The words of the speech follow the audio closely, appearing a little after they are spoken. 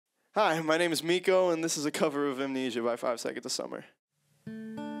Hi, my name is MICO, and this is a cover of Amnesia by 5 Seconds of Summer.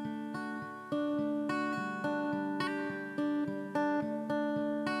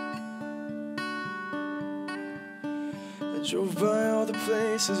 I drove by all the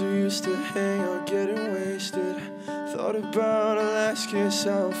places we used to hang out, getting wasted. Thought about our last kiss,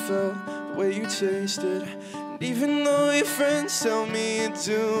 how it felt, the way you tasted. And even though your friends tell me you're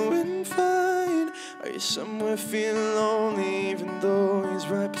doing fine, are you somewhere feeling lonely, even though he's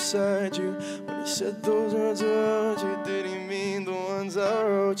right beside you? When he said those words about you, did he mean the ones I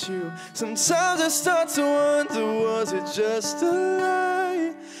wrote you? Sometimes I start to wonder, was it just a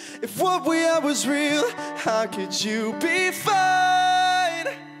lie? If what we had was real, how could you be fine?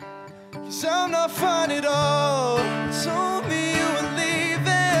 'Cause I'm not fine at all. Told me you were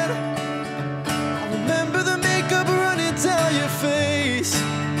leaving. I remember the makeup running down your face.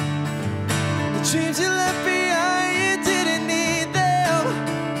 The dreams you left behind, you didn't need them.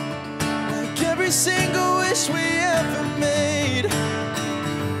 Like every single wish we ever made.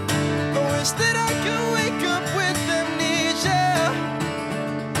 I wish that I could wake up with amnesia.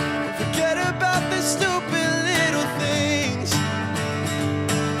 Forget about the stupid little things.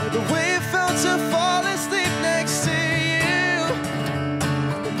 The way it felt to fall asleep next to you.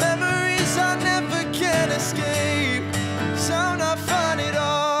 The memories I never can escape. 'Cause I'm not fine at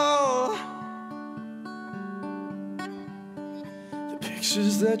all. The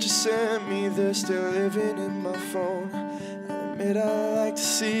pictures that you sent me, they're still living in my phone. I admit I like to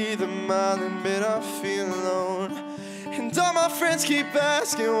see them, I'll admit I feel alone. And all my friends keep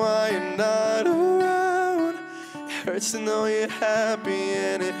asking why you're not around. It hurts to know you're happy,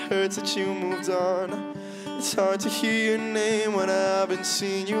 and it hurts that you moved on. It's hard to hear your name when I haven't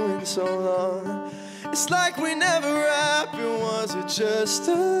seen you in so long. It's like we never happened, was it just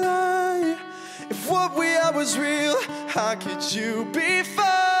a lie? If what we had was real, how could you be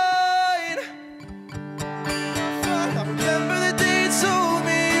fine? I remember the day you told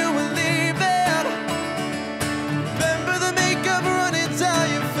me you were leaving. Remember the makeup running down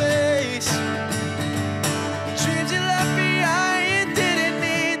your face. The dreams you left behind, you didn't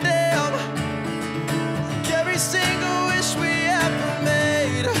need them. Like every single wish we ever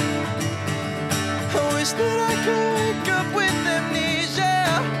made. I wish that I could wake up with amnesia.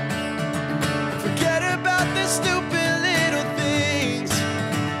 Forget about the stupid little things.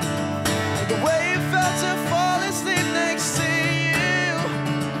 Like the way it felt to fall asleep next to you.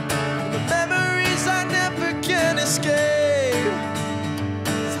 The memories I never can escape.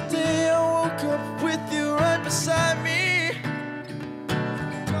 Today I woke up with you right beside me.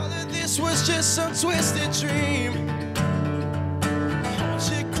 All of this was just some twisted dream. I hold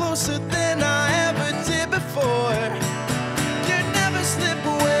you closer than I ever did before.